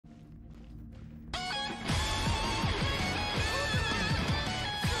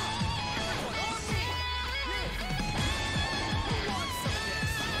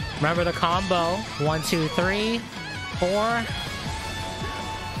Remember the combo. 1, 2, 3, 4.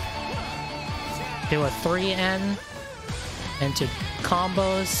 Do a 3N into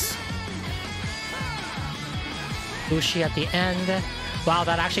combos. Ushi at the end. Wow,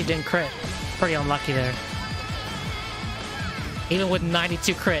 that actually didn't crit. Pretty unlucky there. Even with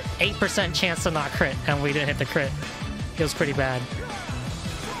 92 crit, 8% chance to not crit, and we didn't hit the crit. It was pretty bad.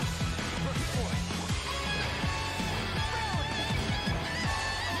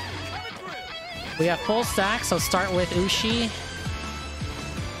 We have full stack, so start with Ushi.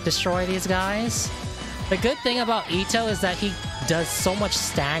 Destroy these guys. The good thing about Ito is that he does so much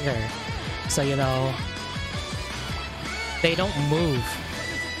stagger. So, you know, they don't move,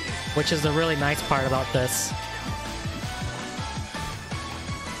 which is the really nice part about this.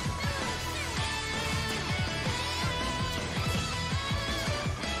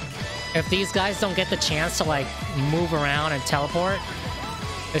 If these guys don't get the chance to, like, move around and teleport,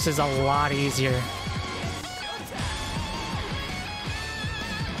 this is a lot easier.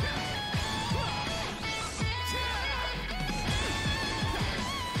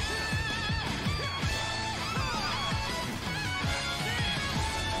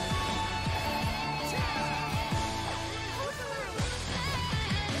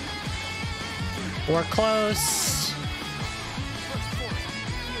 We're close.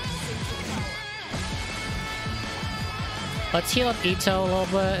 Let's heal up Ito a little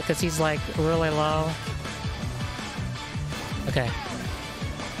bit, because he's, like, really low. Okay.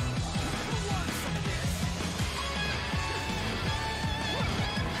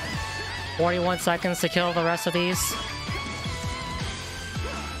 "41 seconds to kill the rest of these."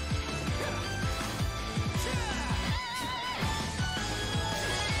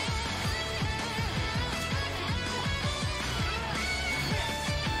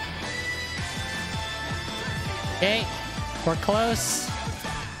 Okay. We're close.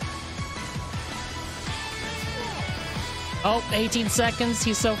 Oh, 18 seconds.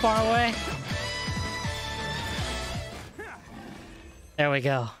 He's so far away. There we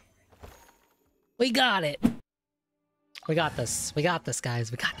go. We got it. We got this. We got this,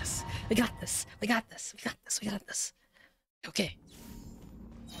 guys. We got this. We got this. We got this. We got this. We got this. Okay.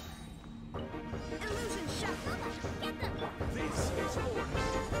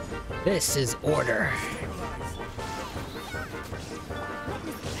 This is order.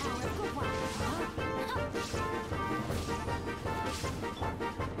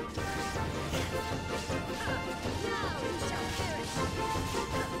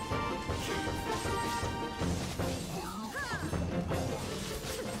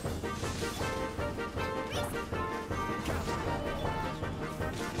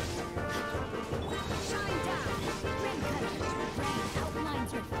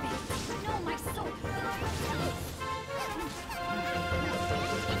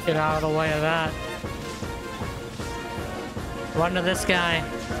 Get out of the way of that. Run to this guy.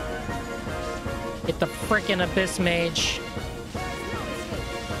 Get the frickin' Abyss Mage.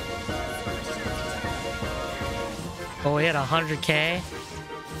 Oh, we hit 100k.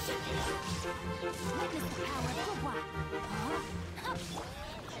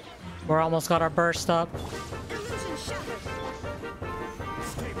 We're almost got our burst up.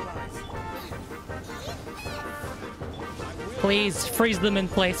 Please freeze them in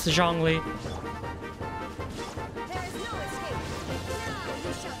place, Zhongli.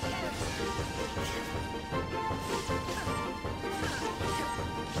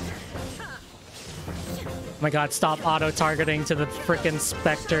 Oh my god, stop auto-targeting to the frickin'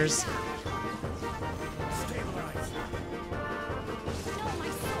 specters.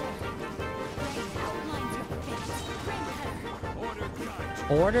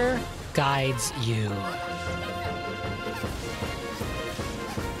 Order guides you.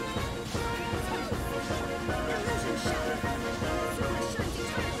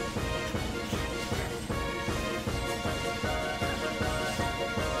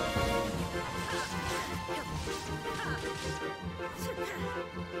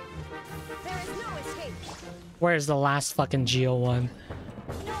 Where's the last fucking Geo one?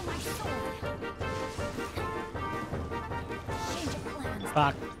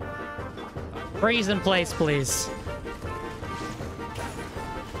 Fuck. Freeze in place, please.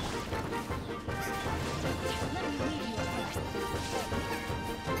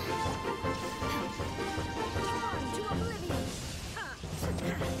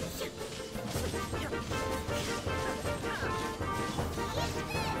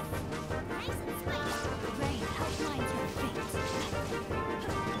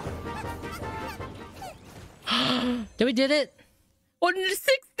 We did it.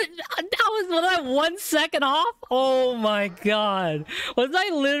 106. That Was I 1 second off? Oh my god. Was I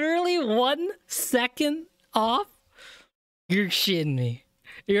literally 1 second off? You're shitting me.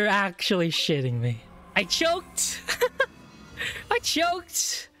 You're actually shitting me. I choked. I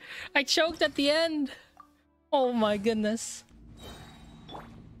choked. I choked at the end. Oh my goodness.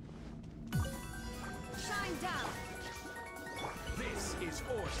 Shine down. This is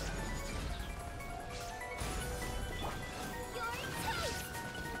order.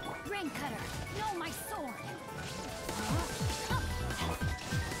 Rain cutter, know my sword.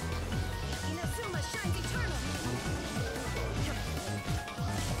 Inazuma shines eternal.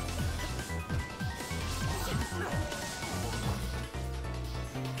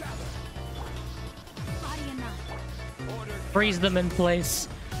 Body and mind. Order. Freeze them in place.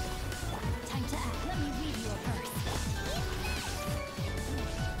 Time to act. Let me read your verse.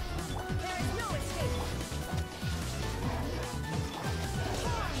 There is no escape.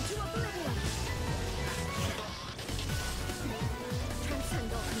 Torn to oblivion. Transcend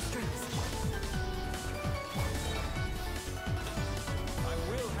all constraints. I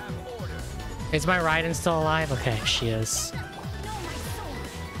will have order. Is my Raiden still alive? Okay, she is. Know my sword.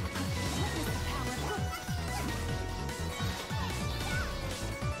 Witness the power.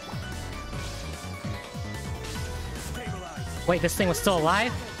 Stabilize. Wait, this thing was still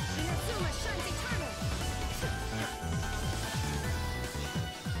alive? Inazuma shines eternal.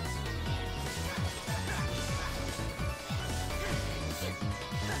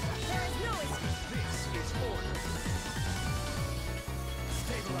 There is no escape. This is order.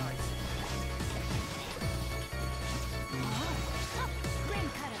 Stabilize. Rain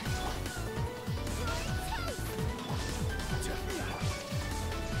cutter.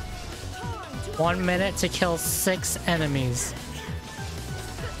 Torn to 1 minute to kill 6 enemies.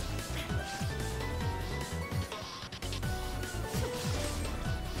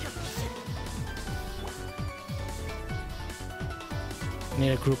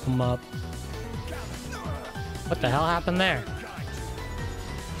 Need to group them up. What the hell happened there?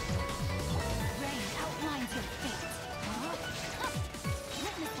 rain outlines your fate.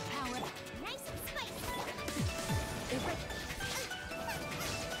 Witness the power. Nice and spicy.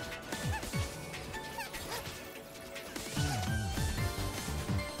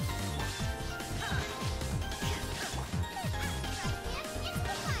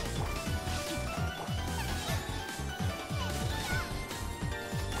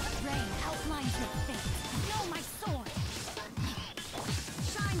 Rain outlines your fate. Know my sword.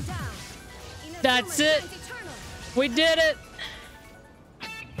 Shine down. Inazuma That's it. shines eternal. We did it!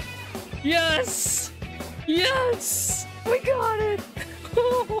 Yes! Yes! We got it!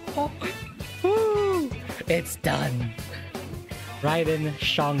 Woo! It's done. Raiden,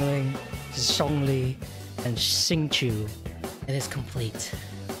 Zhongli, and Xingqiu. It is complete.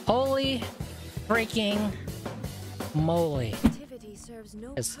 Holy freaking moly. Activity serves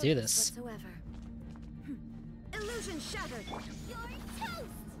no Let's do purpose this. whatsoever. Illusion shattered. You're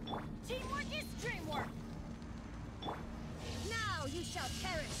toast. Teamwork is dreamwork. Now you shall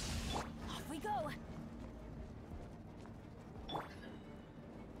perish. Off we go.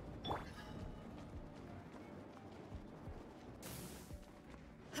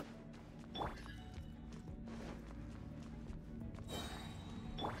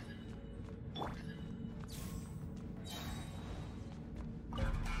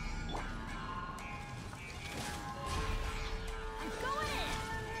 I'm going in.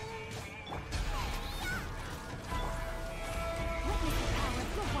 Witness the power of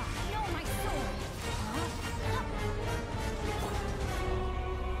Gowa. Know my sword.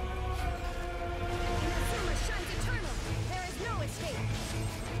 Inazuma shines eternal. There is no escape.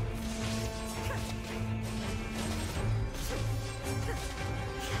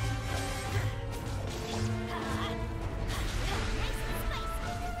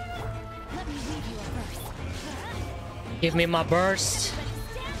 Let me read you a verse. Give me my burst. Stand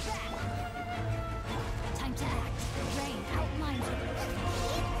back. Time to act. Rain outlines it.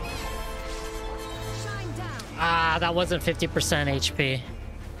 Shine down. Ah, that wasn't 50% HP.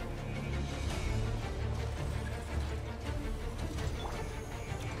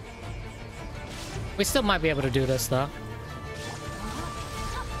 We still might be able to do this though.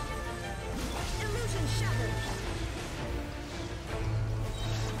 Illusion shattered.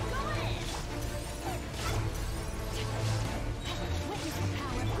 Go in. Witness the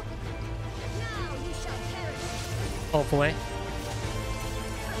power. Now you shall perish. Hopefully.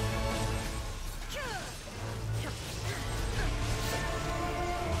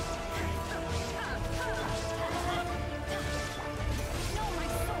 Know my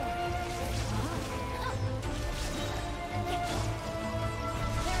sword.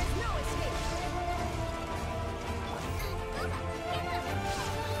 There is no escape.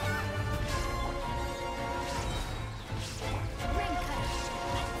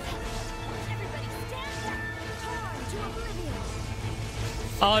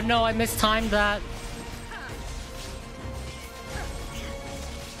 Oh no, I mistimed that.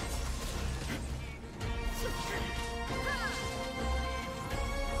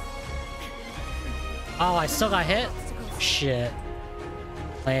 Oh, I still got hit? Shit.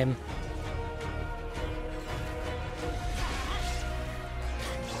 Lame.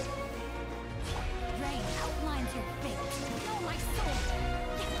 Rain outlines your fate. Know my soul.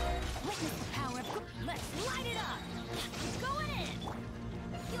 Witness the power of... Let's light it up. Going in.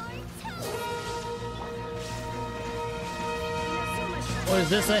 Your turn. Was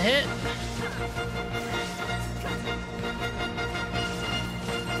this a hit?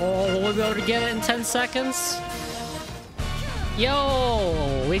 Oh, we'll be able to get it in 10 seconds.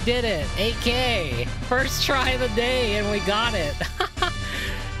 Yo, we did it. 8K. First try of the day, and we got it.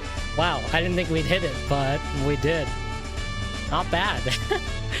 Wow, I didn't think we'd hit it, but we did. Not bad.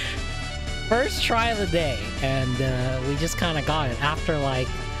 First try of the day, and we just kind of got it after like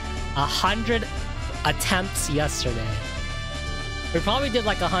 100 attempts yesterday. We probably did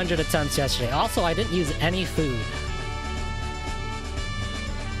like 100 attempts yesterday. Also, I didn't use any food.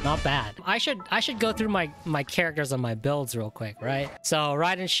 Not bad. I should go through my characters and my builds real quick, right? So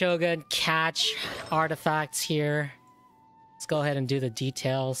Raiden Shogun, catch artifacts here. Let's go ahead and do the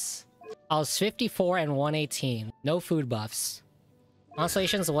details. I was 54 and 118. No food buffs.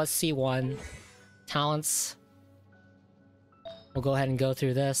 Constellations was C1. Talents. We'll go ahead and go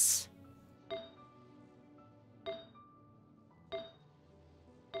through this.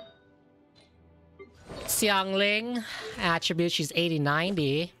 Xiangling, attribute, she's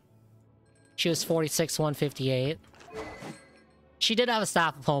 80-90. She was 46-158. She did have a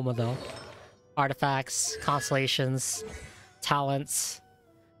staff of Homa though. Artifacts, constellations, talents,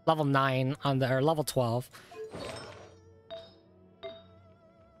 level 9 on the, or level 12.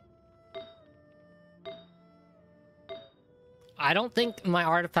 I don't think my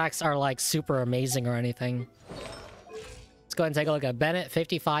artifacts are like super amazing or anything. Let's go ahead and take a look at Bennett,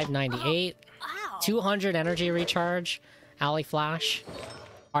 55-98. 200 energy recharge, alley flash.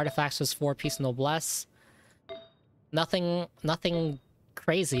 Artifacts was 4-piece noblesse. Nothing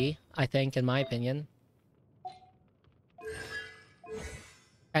crazy, I think, in my opinion.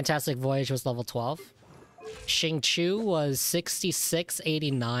 Fantastic Voyage was level 12. Xing Chu was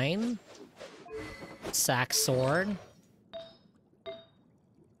 66-89. Sack Sword.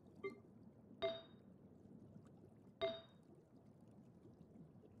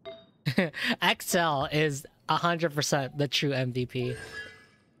 XL is 100% the true MVP.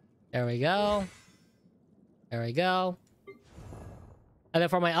 There we go. There we go. And then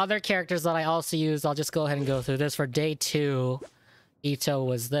for my other characters that I also used, I'll just go ahead and go through this. For day 2, Ito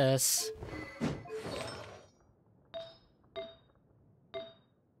was this.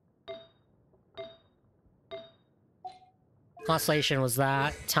 Constellation was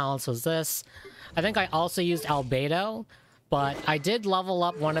that. Talents was this. I think I also used Albedo. But I did level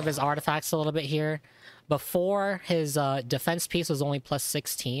up one of his artifacts a little bit here. Before, his defense piece was only plus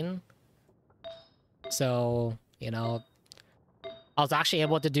 16. So, you know, I was actually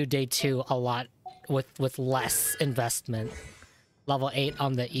able to do day 2 a lot with less investment. Level 8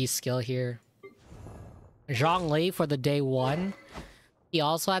 on the E skill here. Zhongli for the day 1. He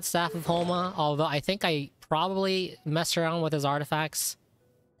also had Staff of Homa, although I think I probably messed around with his artifacts.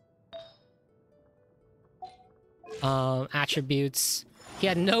 Attributes. He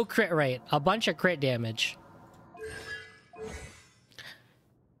had no crit rate. A bunch of crit damage.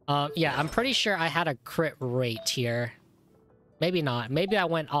 Yeah, I'm pretty sure I had a crit rate here. Maybe not. Maybe I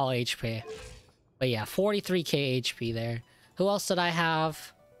went all HP. But yeah, 43k HP there. Who else did I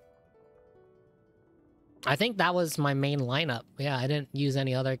have? I think that was my main lineup. Yeah, I didn't use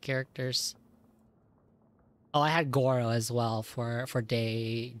any other characters. Oh, I had Goro as well for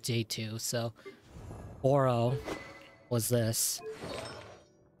day 2, so... Goro was this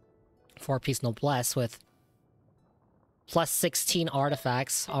 4-piece noblesse with plus 16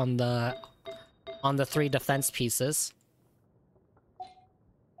 artifacts on the 3 defense pieces.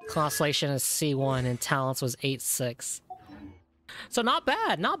 Constellation is C1 and talents was 8-6. So not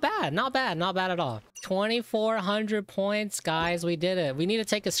bad, not bad, not bad, not bad at all. 2,400 points, guys. We did it. We need to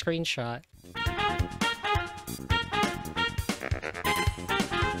take a screenshot.